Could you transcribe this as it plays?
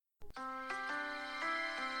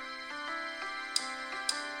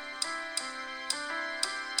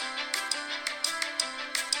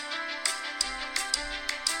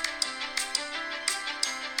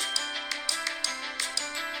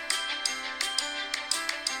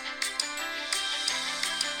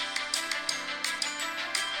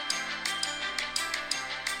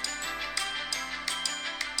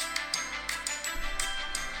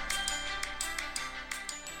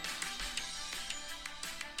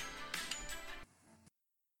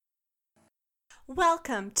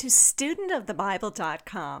Welcome to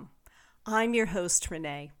studentofthebible.com. I'm your host,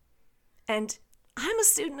 Renee, and I'm a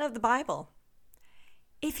student of the Bible.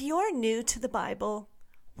 If you're new to the Bible,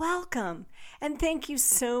 welcome, and thank you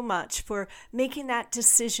so much for making that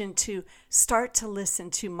decision to start to listen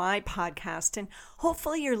to my podcast, and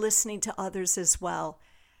hopefully you're listening to others as well.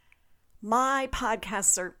 My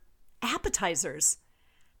podcasts are appetizers,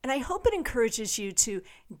 and I hope it encourages you to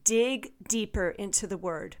dig deeper into the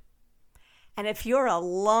Word. And if you're a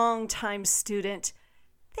long-time student,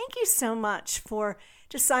 thank you so much for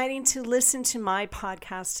deciding to listen to my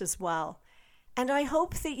podcast as well. And I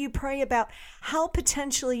hope that you pray about how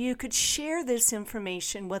potentially you could share this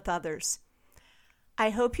information with others. I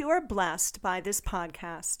hope you are blessed by this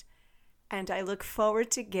podcast, and I look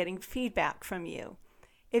forward to getting feedback from you.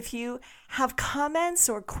 If you have comments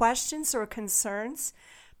or questions or concerns,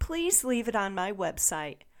 please leave it on my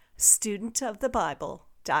website,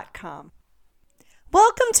 studentofthebible.com.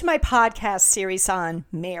 Welcome to my podcast series on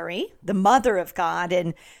Mary, the mother of God,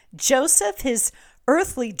 and Joseph, his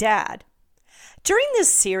earthly dad. During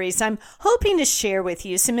this series, I'm hoping to share with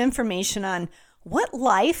you some information on what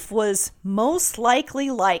life was most likely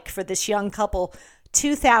like for this young couple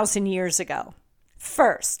 2,000 years ago.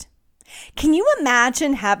 First, can you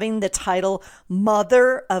imagine having the title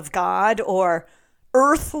Mother of God or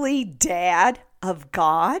Earthly Dad of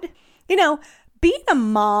God? Being a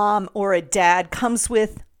mom or a dad comes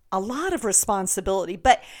with a lot of responsibility,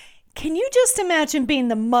 but can you just imagine being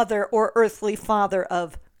the mother or earthly father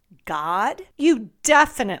of God? You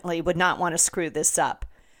definitely would not want to screw this up.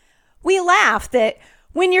 We laugh that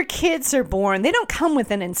when your kids are born, they don't come with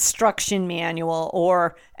an instruction manual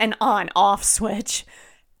or an on-off switch.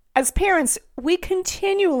 As parents, we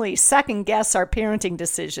continually second-guess our parenting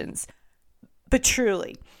decisions. But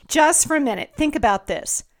truly, just for a minute, think about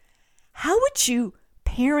this. How would you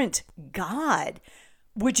parent God?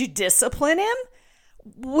 Would you discipline him?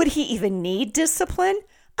 Would he even need discipline?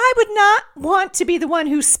 I would not want to be the one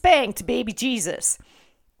who spanked baby Jesus.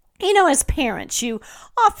 As parents, you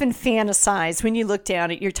often fantasize when you look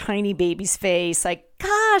down at your tiny baby's face, like,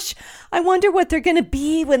 gosh, I wonder what they're going to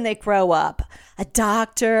be when they grow up. A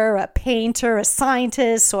doctor, a painter, a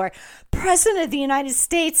scientist, or president of the United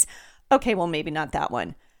States. Okay, well, maybe not that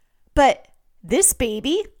one. But this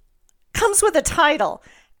baby comes with a title,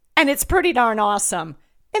 and it's pretty darn awesome.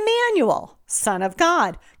 Emmanuel, Son of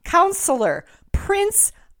God, Counselor,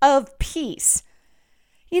 Prince of Peace.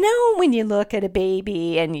 When you look at a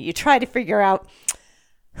baby and you try to figure out,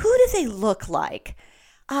 who do they look like?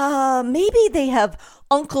 Maybe they have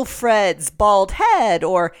Uncle Fred's bald head,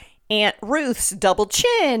 or Aunt Ruth's double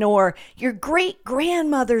chin, or your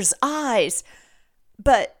great-grandmother's eyes.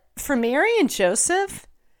 But for Mary and Joseph,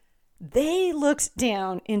 they looked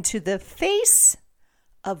down into the face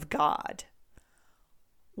of God.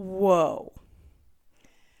 Whoa.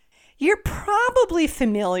 You're probably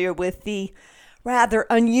familiar with the rather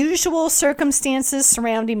unusual circumstances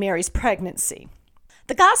surrounding Mary's pregnancy.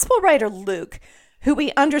 The gospel writer Luke, who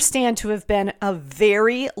we understand to have been a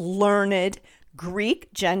very learned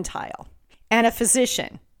Greek Gentile and a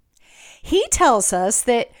physician, he tells us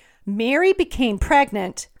that Mary became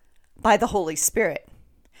pregnant by the Holy Spirit.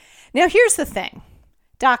 Now, here's the thing.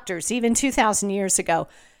 Doctors, even 2,000 years ago,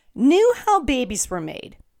 knew how babies were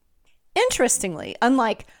made. Interestingly,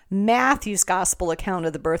 unlike Matthew's gospel account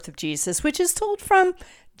of the birth of Jesus, which is told from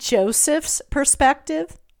Joseph's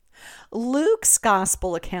perspective, Luke's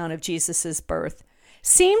gospel account of Jesus' birth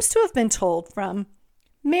seems to have been told from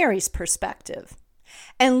Mary's perspective.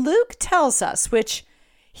 And Luke tells us, which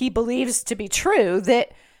he believes to be true,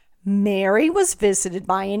 that Mary was visited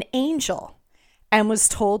by an angel and was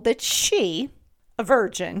told that she, a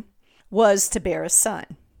virgin, was to bear a son.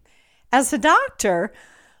 As a doctor,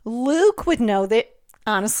 Luke would know that,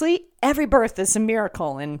 honestly, every birth is a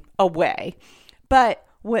miracle in a way. But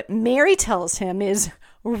what Mary tells him is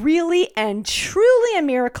really and truly a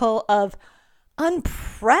miracle of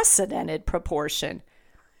unprecedented proportion.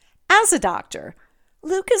 As a doctor,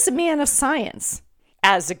 Luke is a man of science.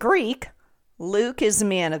 As a Greek, Luke is a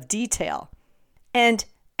man of detail. And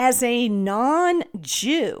as a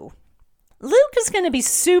non-Jew, Luke is going to be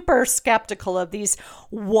super skeptical of these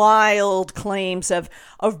wild claims of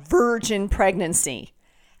a virgin pregnancy.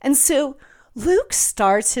 And so Luke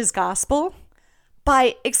starts his gospel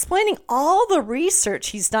by explaining all the research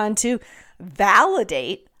he's done to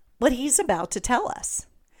validate what he's about to tell us.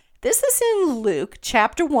 This is in Luke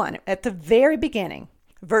chapter 1 at the very beginning,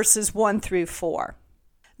 verses 1 through 4.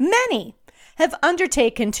 Many have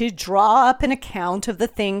undertaken to draw up an account of the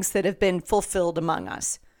things that have been fulfilled among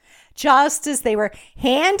us, just as they were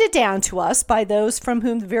handed down to us by those from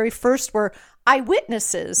whom the very first were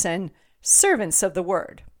eyewitnesses and servants of the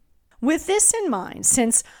word. With this in mind,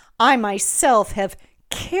 since I myself have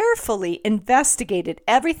carefully investigated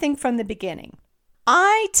everything from the beginning,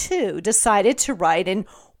 I too decided to write an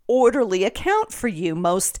orderly account for you,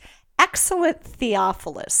 most excellent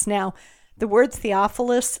Theophilus. Now, the word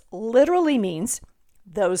Theophilus literally means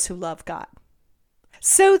those who love God,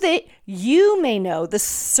 so that you may know the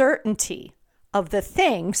certainty of the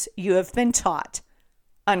things you have been taught,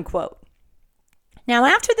 unquote. Now,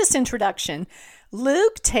 after this introduction,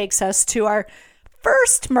 Luke takes us to our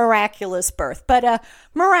first miraculous birth, but a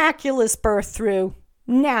miraculous birth through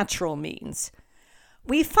natural means.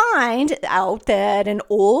 We find out that an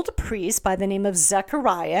old priest by the name of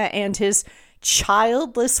Zechariah and his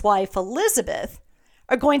childless wife Elizabeth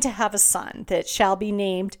are going to have a son that shall be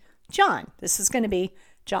named John. This is going to be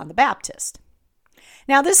John the Baptist.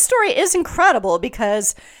 Now, this story is incredible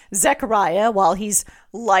because Zechariah, while he's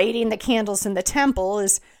lighting the candles in the temple,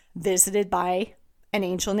 is visited by an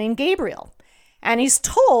angel named Gabriel. And he's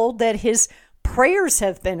told that his prayers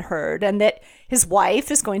have been heard and that his wife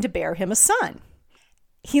is going to bear him a son.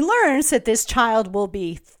 He learns that this child will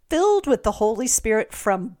be filled with the Holy Spirit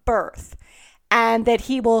from birth and that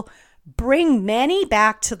he will bring many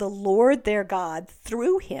back to the Lord their God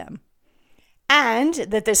through him, and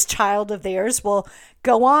that this child of theirs will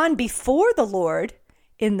go on before the Lord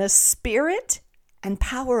in the spirit and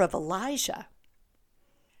power of Elijah.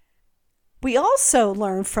 We also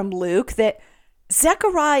learn from Luke that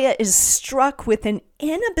Zechariah is struck with an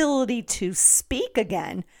inability to speak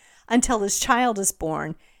again until his child is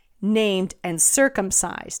born, named and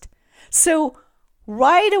circumcised. So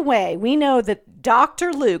right away, we know that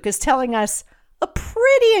Dr. Luke is telling us a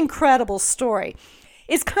pretty incredible story.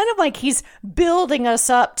 It's kind of like he's building us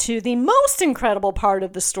up to the most incredible part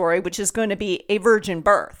of the story, which is going to be a virgin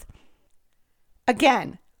birth.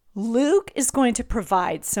 Again, Luke is going to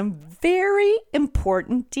provide some very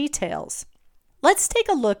important details. Let's take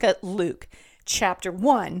a look at Luke chapter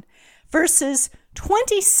 1, verses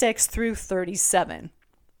 26 through 37.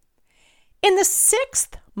 In the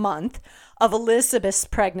 6th month of Elizabeth's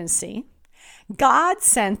pregnancy, God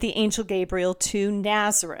sent the angel Gabriel to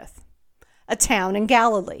Nazareth, a town in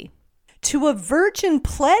Galilee, to a virgin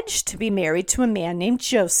pledged to be married to a man named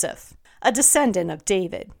Joseph, a descendant of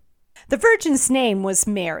David. The virgin's name was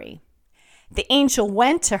Mary. The angel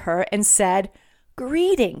went to her and said,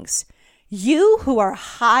 "Greetings, you who are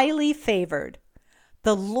highly favored.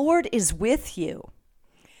 The Lord is with you."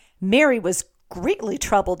 Mary was greatly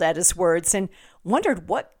troubled at his words and wondered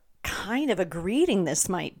what kind of a greeting this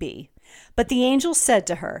might be. But the angel said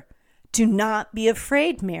to her, "Do not be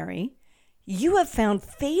afraid, Mary. You have found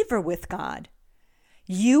favor with God.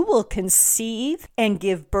 You will conceive and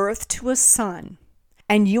give birth to a son,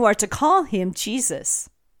 and you are to call him Jesus.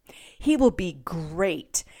 He will be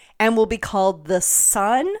great and will be called the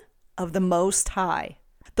Son of the Most High.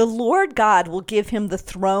 The Lord God will give him the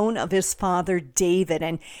throne of his father David,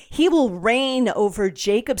 and he will reign over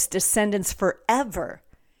Jacob's descendants forever.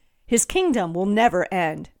 His kingdom will never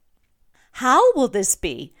end." "How will this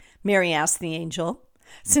be?" Mary asked the angel,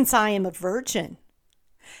 "since I am a virgin?"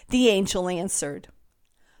 The angel answered,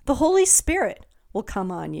 "The Holy Spirit will come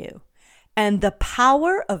on you, and the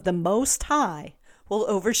power of the Most High will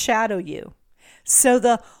overshadow you. So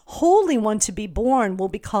the Holy One to be born will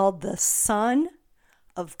be called the Son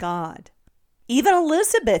of God. Even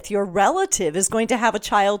Elizabeth, your relative, is going to have a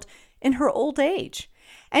child in her old age,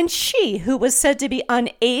 and she, who was said to be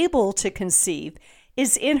unable to conceive,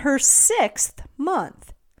 is in her 6th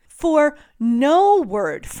month. For no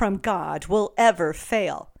word from God will ever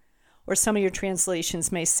fail." Or some of your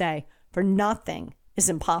translations may say, "For nothing is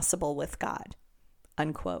impossible with God,"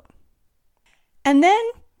 unquote. And then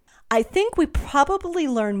I think we probably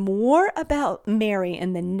learn more about Mary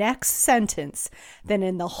in the next sentence than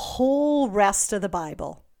in the whole rest of the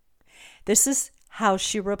Bible. This is how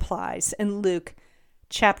she replies in Luke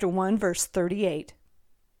chapter 1, verse 38.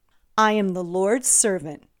 "I am the Lord's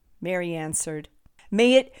servant," Mary answered.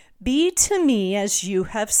 "May it be to me as you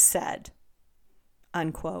have said,"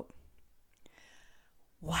 unquote.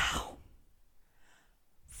 Wow.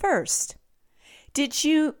 First, did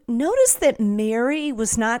you notice that Mary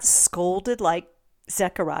was not scolded like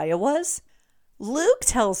Zechariah was? Luke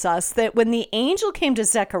tells us that when the angel came to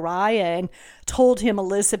Zechariah and told him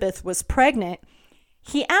Elizabeth was pregnant,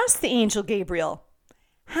 he asked the angel Gabriel,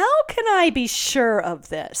 "How can I be sure of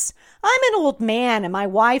this? I'm an old man and my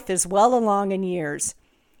wife is well along in years."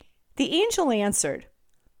 The angel answered,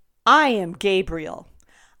 "I am Gabriel.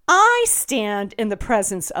 I stand in the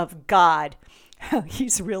presence of God."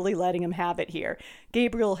 He's really letting him have it here.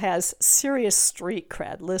 Gabriel has serious street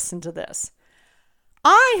cred. Listen to this.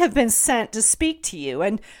 I have been sent to speak to you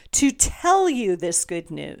and to tell you this good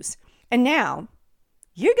news. And now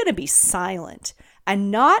you're going to be silent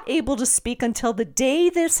and not able to speak until the day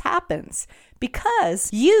this happens, because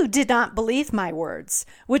you did not believe my words,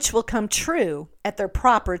 which will come true at their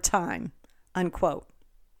proper time." Unquote.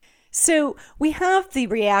 So we have the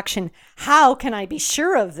reaction, "How can I be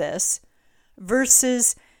sure of this?"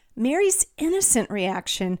 versus Mary's innocent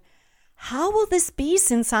reaction, "How will this be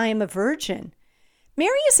since I am a virgin?"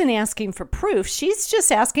 Mary isn't asking for proof. She's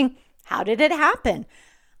just asking, how did it happen?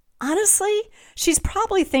 Honestly, she's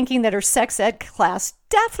probably thinking that her sex ed class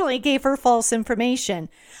definitely gave her false information.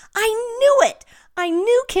 "I knew it! I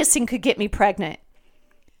knew kissing could get me pregnant."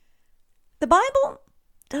 The Bible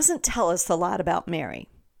doesn't tell us a lot about Mary,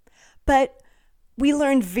 but we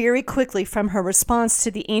learn very quickly from her response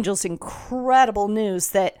to the angel's incredible news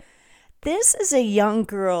that this is a young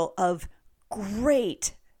girl of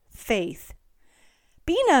great faith.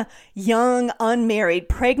 Being a young, unmarried,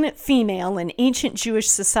 pregnant female in ancient Jewish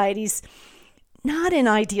societies, not an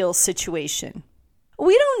ideal situation.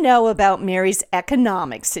 We don't know about Mary's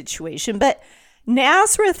economic situation, but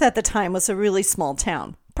Nazareth at the time was a really small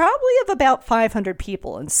town, probably of about 500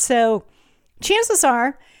 people. And so chances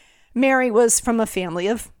are Mary was from a family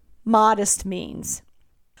of modest means.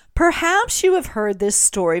 Perhaps you have heard this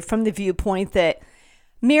story from the viewpoint that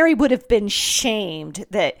Mary would have been shamed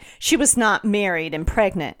that she was not married and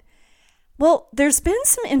pregnant. Well, there's been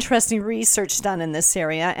some interesting research done in this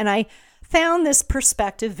area, and I found this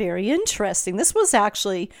perspective very interesting. This was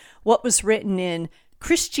actually what was written in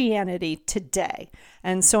Christianity Today,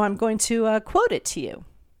 and so I'm going to quote it to you.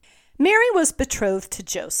 Mary was betrothed to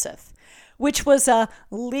Joseph, which was a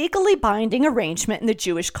legally binding arrangement in the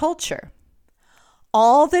Jewish culture.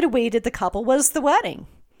 All that awaited the couple was the wedding.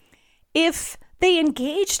 If they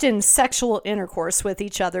engaged in sexual intercourse with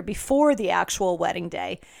each other before the actual wedding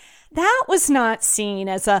day, that was not seen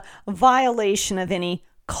as a violation of any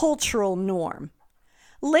cultural norm.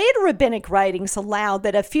 Later rabbinic writings allowed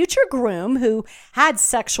that a future groom who had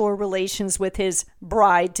sexual relations with his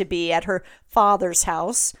bride-to-be at her father's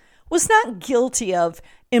house was not guilty of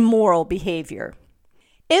immoral behavior.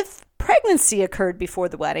 If pregnancy occurred before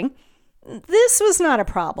the wedding, this was not a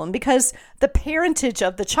problem because the parentage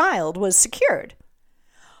of the child was secured.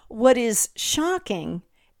 What is shocking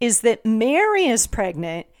is that Mary is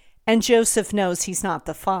pregnant and Joseph knows he's not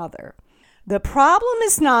the father. The problem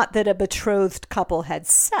is not that a betrothed couple had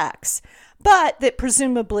sex, but that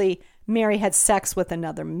presumably Mary had sex with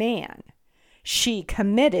another man. She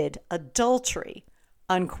committed adultery,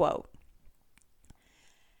 unquote.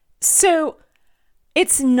 So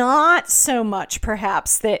it's not so much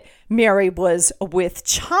perhaps that Mary was with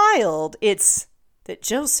child, it's that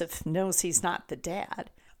Joseph knows he's not the dad.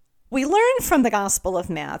 We learn from the Gospel of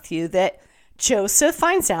Matthew that Joseph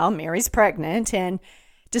finds out Mary's pregnant and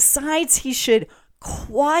decides he should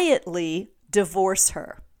quietly divorce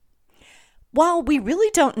her. While we really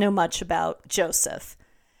don't know much about Joseph,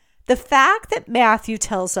 the fact that Matthew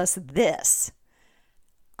tells us this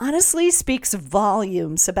honestly speaks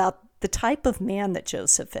volumes about the type of man that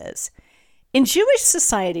Joseph is. In Jewish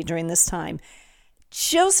society during this time,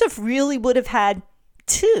 Joseph really would have had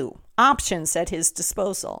two options at his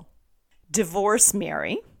disposal: divorce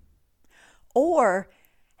Mary or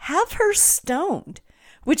have her stoned,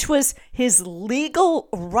 which was his legal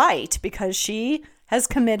right because she has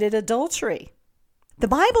committed adultery. The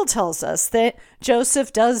Bible tells us that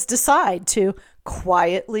Joseph does decide to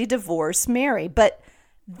quietly divorce Mary, but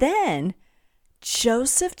then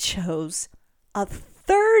Joseph chose a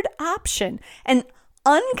third option, an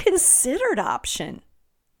unconsidered option: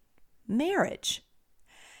 marriage.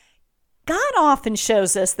 God often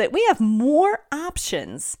shows us that we have more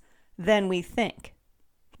options than we think.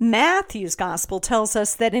 Matthew's gospel tells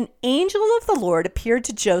us that an angel of the Lord appeared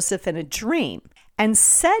to Joseph in a dream and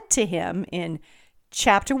said to him in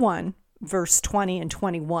chapter 1, verse 20 and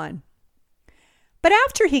 21. But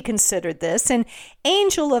after he considered this, an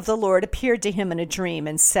angel of the Lord appeared to him in a dream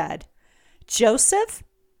and said, "Joseph,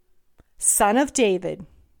 son of David,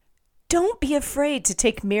 don't be afraid to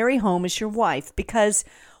take Mary home as your wife, because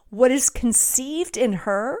what is conceived in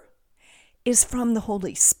her is from the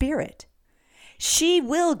Holy Spirit. She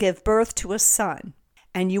will give birth to a son,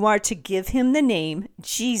 and you are to give him the name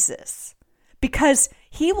Jesus, because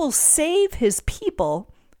he will save his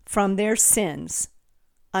people from their sins."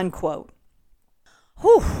 Unquote.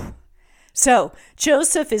 Whew. So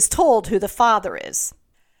Joseph is told who the father is.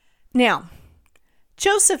 Now,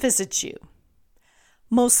 Joseph is a Jew.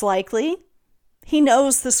 Most likely, he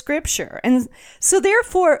knows the scripture. And so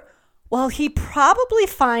therefore, while he probably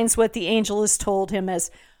finds what the angel has told him as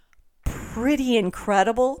pretty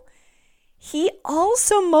incredible? He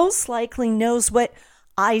also most likely knows what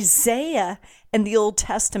Isaiah in the Old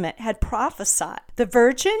Testament had prophesied. The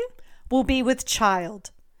virgin will be with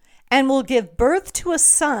child and will give birth to a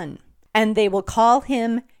son, and they will call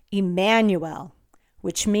him Emmanuel,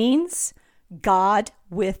 which means God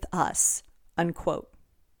with us, unquote.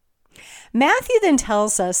 Matthew then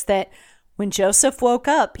tells us that when Joseph woke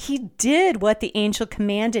up, he did what the angel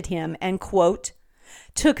commanded him and, quote,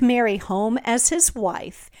 took Mary home as his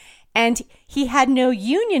wife, and he had no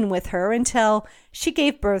union with her until she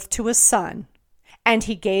gave birth to a son, and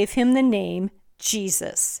he gave him the name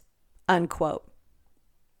Jesus, unquote.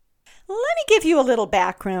 Let me give you a little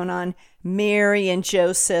background on Mary and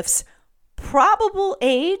Joseph's probable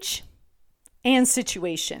age and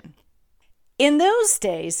situation. In those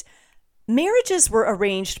days, marriages were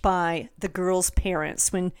arranged by the girl's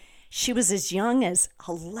parents when she was as young as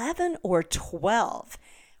 11 or 12,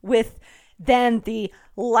 with then the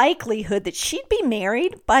likelihood that she'd be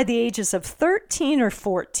married by the ages of 13 or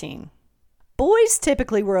 14. Boys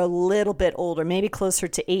typically were a little bit older, maybe closer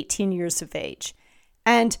to 18 years of age.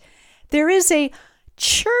 And there is a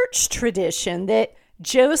church tradition that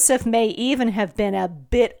Joseph may even have been a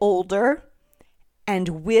bit older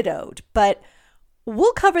and widowed, but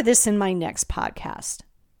we'll cover this in my next podcast.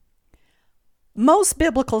 Most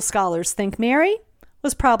biblical scholars think Mary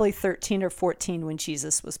was probably 13 or 14 when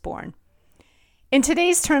Jesus was born. In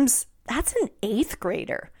today's terms, that's an 8th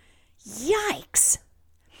grader. Yikes!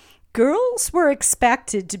 Girls were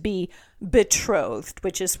expected to be betrothed,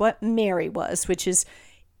 which is what Mary was, which is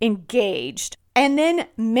engaged, and then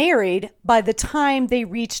married by the time they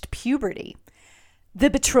reached puberty. The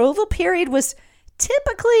betrothal period was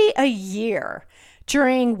typically a year,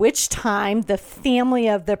 during which time the family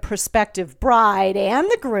of the prospective bride and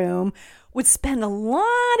the groom would spend a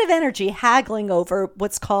lot of energy haggling over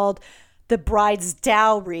what's called the bride's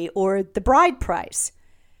dowry or the bride price.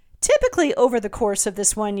 Typically, over the course of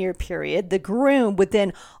this 1-year period, the groom would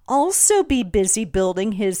then also be busy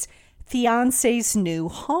building his fiance's new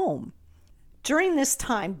home. During this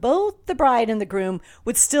time, both the bride and the groom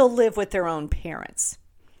would still live with their own parents.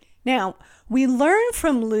 Now, we learn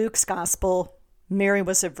from Luke's gospel, Mary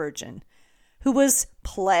was a virgin who was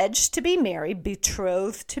pledged to be married,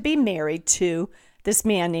 betrothed to be married to this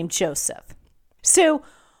man named Joseph. So,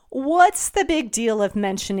 what's the big deal of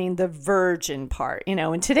mentioning the virgin part? You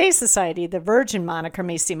know, in today's society, the virgin moniker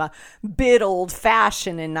may seem a bit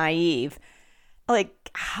old-fashioned and naive.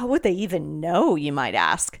 Like, how would they even know, you might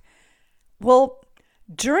ask? Well,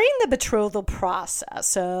 during the betrothal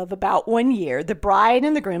process of about 1 year, the bride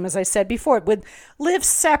and the groom, as I said before, would live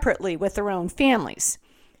separately with their own families.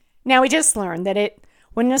 Now, we just learned that it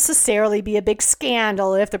wouldn't necessarily be a big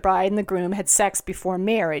scandal if the bride and the groom had sex before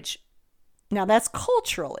marriage. Now, that's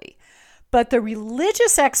culturally, but the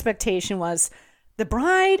religious expectation was the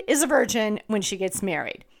bride is a virgin when she gets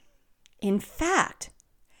married. In fact,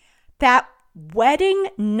 that wedding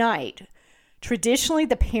night, traditionally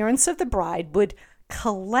the parents of the bride would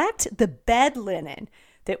collect the bed linen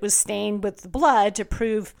that was stained with blood to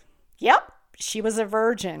prove, yep, she was a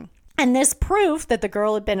virgin. And this proof that the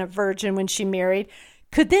girl had been a virgin when she married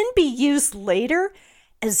could then be used later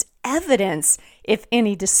as evidence if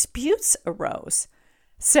any disputes arose.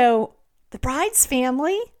 So the bride's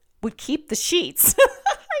family would keep the sheets,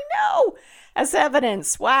 I know, as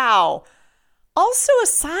evidence. Wow. Also, a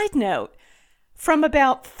side note, from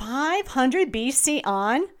about 500 BC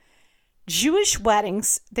on, Jewish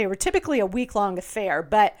weddings, they were typically a week-long affair,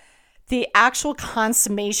 but the actual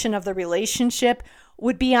consummation of the relationship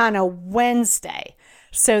would be on a Wednesday,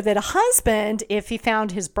 so that a husband, if he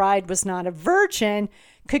found his bride was not a virgin,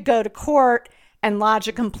 could go to court and lodge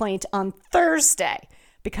a complaint on Thursday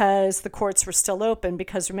because the courts were still open,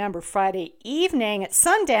 because remember, Friday evening at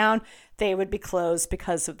sundown, they would be closed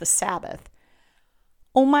because of the Sabbath.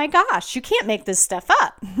 Oh my gosh, you can't make this stuff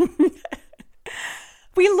up.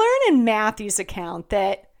 We learn in Matthew's account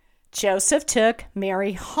that Joseph took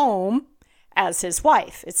Mary home as his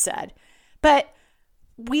wife, it said. But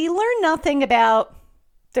we learn nothing about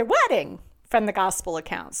their wedding from the gospel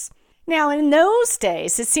accounts. Now, in those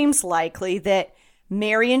days, it seems likely that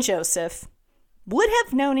Mary and Joseph would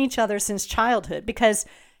have known each other since childhood because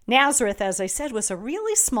Nazareth, as I said, was a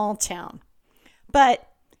really small town. But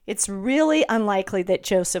it's really unlikely that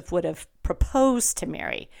Joseph would have proposed to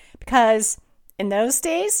Mary because in those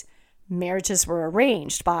days, marriages were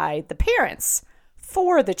arranged by the parents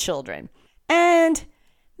for the children. And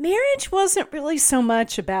marriage wasn't really so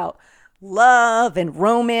much about love and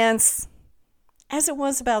romance as it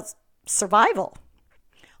was about survival.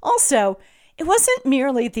 Also, it wasn't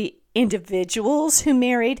merely the individuals who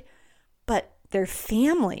married, but their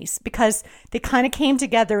families, because they kind of came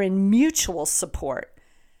together in mutual support.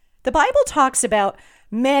 The Bible talks about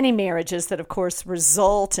many marriages that, of course,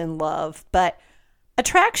 result in love, but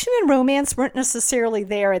attraction and romance weren't necessarily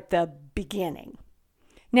there at the beginning.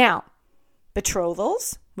 Now,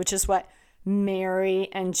 betrothals, which is what Mary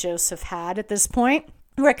and Joseph had at this point,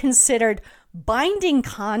 were considered binding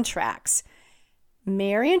contracts.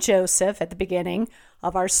 Mary and Joseph, at the beginning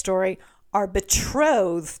of our story, are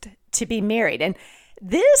betrothed to be married. And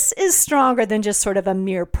this is stronger than just sort of a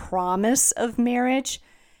mere promise of marriage.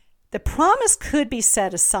 The promise could be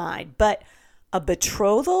set aside, but a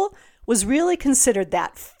betrothal was really considered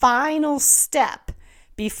that final step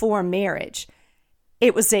before marriage.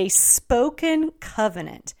 It was a spoken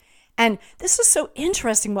covenant. And this is so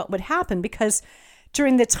interesting what would happen, because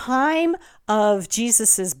during the time of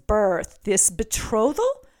Jesus's birth, this betrothal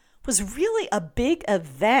was really a big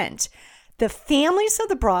event. The families of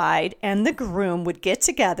the bride and the groom would get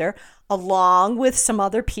together along with some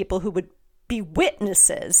other people who would be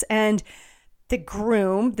witnesses. And the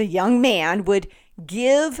groom, the young man, would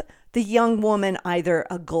give the young woman either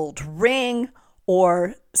a gold ring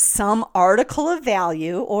or some article of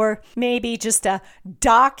value, or maybe just a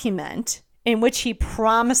document in which he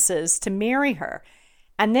promises to marry her.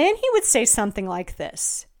 And then he would say something like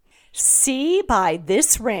this: "See, by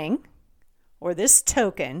this ring or this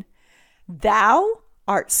token, thou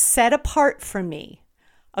art set apart for me,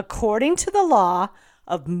 according to the law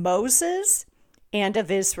of Moses and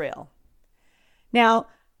of Israel." Now,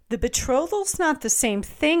 the betrothal's not the same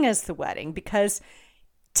thing as the wedding, because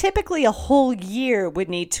typically a whole year would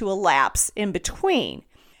need to elapse in between.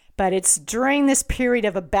 But it's during this period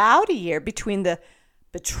of about a year between the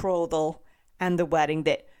betrothal and the wedding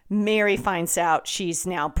that Mary finds out she's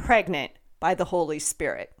now pregnant by the Holy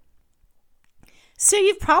Spirit. So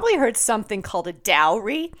you've probably heard something called a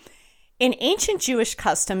dowry. In ancient Jewish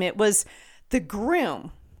custom, it was the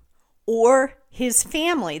groom or his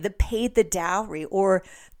family that paid the dowry or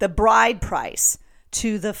the bride price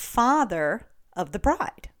to the father of the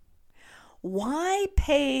bride. Why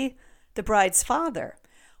pay the bride's father?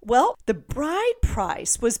 Well, the bride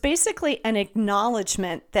price was basically an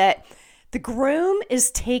acknowledgement that the groom is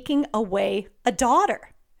taking away a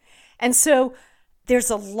daughter. And so there's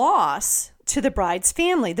a loss to the bride's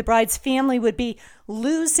family. The bride's family would be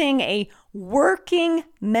losing a working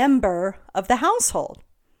member of the household.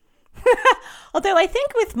 Although I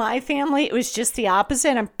think with my family, it was just the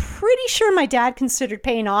opposite. I'm pretty sure my dad considered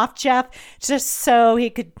paying off Jeff just so he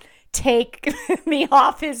could take me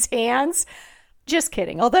off his hands. Just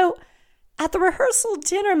kidding. Although at the rehearsal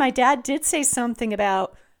dinner, my dad did say something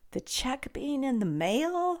about the check being in the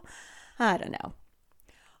mail. I don't know.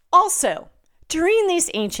 Also, during these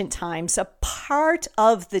ancient times, a part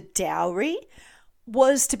of the dowry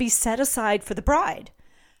was to be set aside for the bride,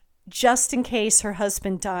 just in case her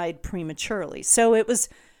husband died prematurely. So it was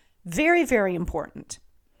very, very important.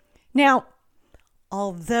 Now,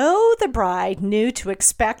 although the bride knew to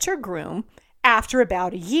expect her groom after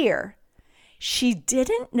about a year, she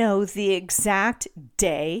didn't know the exact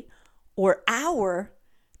day or hour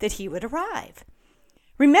that he would arrive.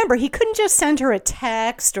 Remember, he couldn't just send her a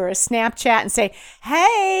text or a Snapchat and say,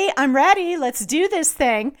 "Hey, I'm ready, let's do this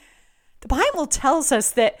thing." The Bible tells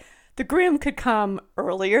us that the groom could come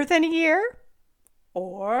earlier than a year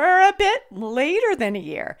or a bit later than a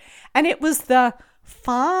year. And it was the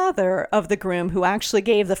father of the groom who actually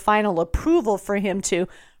gave the final approval for him to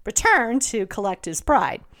return to collect his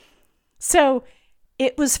bride. So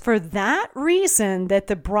it was for that reason that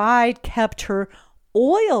the bride kept her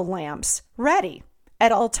oil lamps ready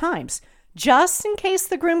at all times, just in case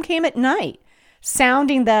the groom came at night,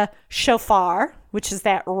 sounding the shofar, which is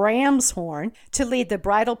that ram's horn, to lead the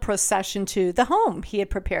bridal procession to the home he had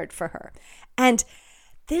prepared for her. And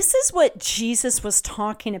this is what Jesus was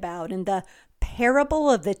talking about in the parable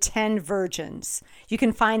of the 10 virgins. You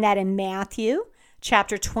can find that in Matthew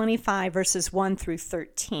chapter 25, verses 1 through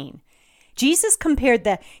 13. Jesus compared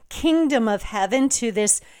the kingdom of heaven to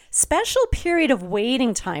this special period of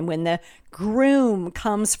waiting time when the groom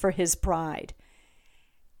comes for his bride.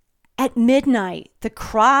 At midnight, the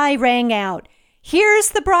cry rang out, "Here's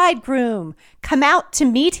the bridegroom, come out to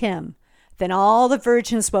meet him." Then all the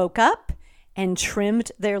virgins woke up and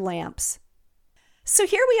trimmed their lamps. So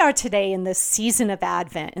here we are today in this season of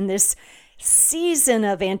Advent, in this season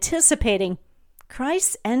of anticipating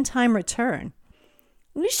Christ's end-time return.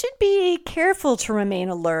 We should be careful to remain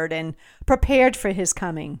alert and prepared for his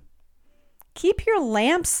coming. Keep your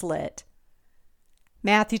lamps lit.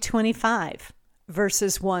 Matthew 25,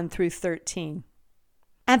 verses 1 through 13.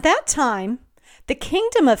 At that time, The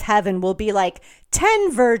kingdom of heaven will be like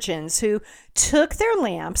 10 virgins who took their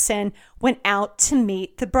lamps and went out to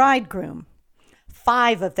meet the bridegroom.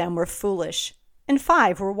 5 of them were foolish, and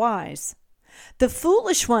 5 were wise. The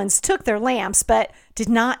foolish ones took their lamps, but did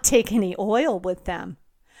not take any oil with them.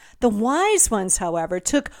 The wise ones, however,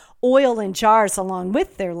 took oil in jars along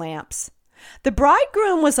with their lamps. The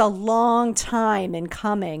bridegroom was a long time in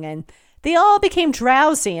coming, and they all became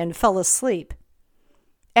drowsy and fell asleep.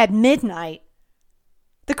 At midnight,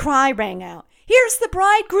 the cry rang out, "Here's the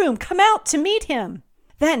bridegroom! Come out to meet him!"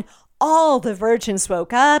 Then all the virgins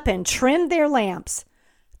woke up and trimmed their lamps.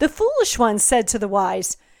 The foolish ones said to the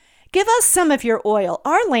wise, "Give us some of your oil.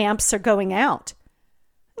 Our lamps are going out."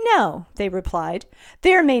 "No," they replied,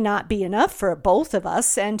 "there may not be enough for both of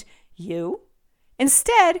us and you.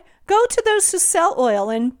 Instead, go to those who sell oil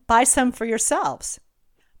and buy some for yourselves."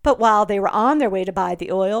 But while they were on their way to buy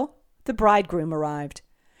the oil, the bridegroom arrived.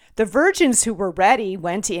 The virgins who were ready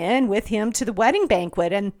went in with him to the wedding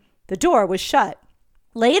banquet, and the door was shut.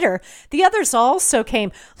 Later, the others also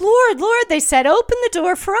came. "Lord, Lord," they said, "open the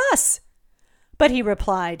door for us." But he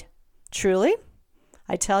replied, "Truly,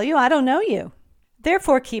 I tell you, I don't know you.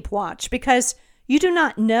 Therefore keep watch, because you do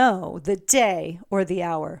not know the day or the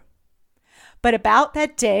hour." But about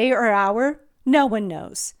that day or hour, no one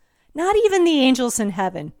knows, not even the angels in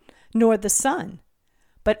heaven, nor the Son,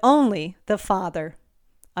 but only the Father.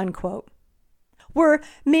 Unquote. Were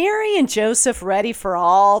Mary and Joseph ready for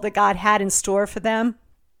all that God had in store for them?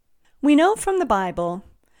 We know from the Bible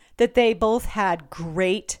that they both had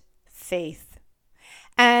great faith,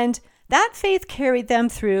 and that faith carried them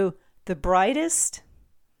through the brightest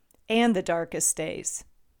and the darkest days.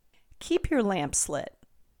 Keep your lamps lit.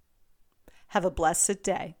 Have a blessed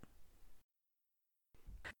day.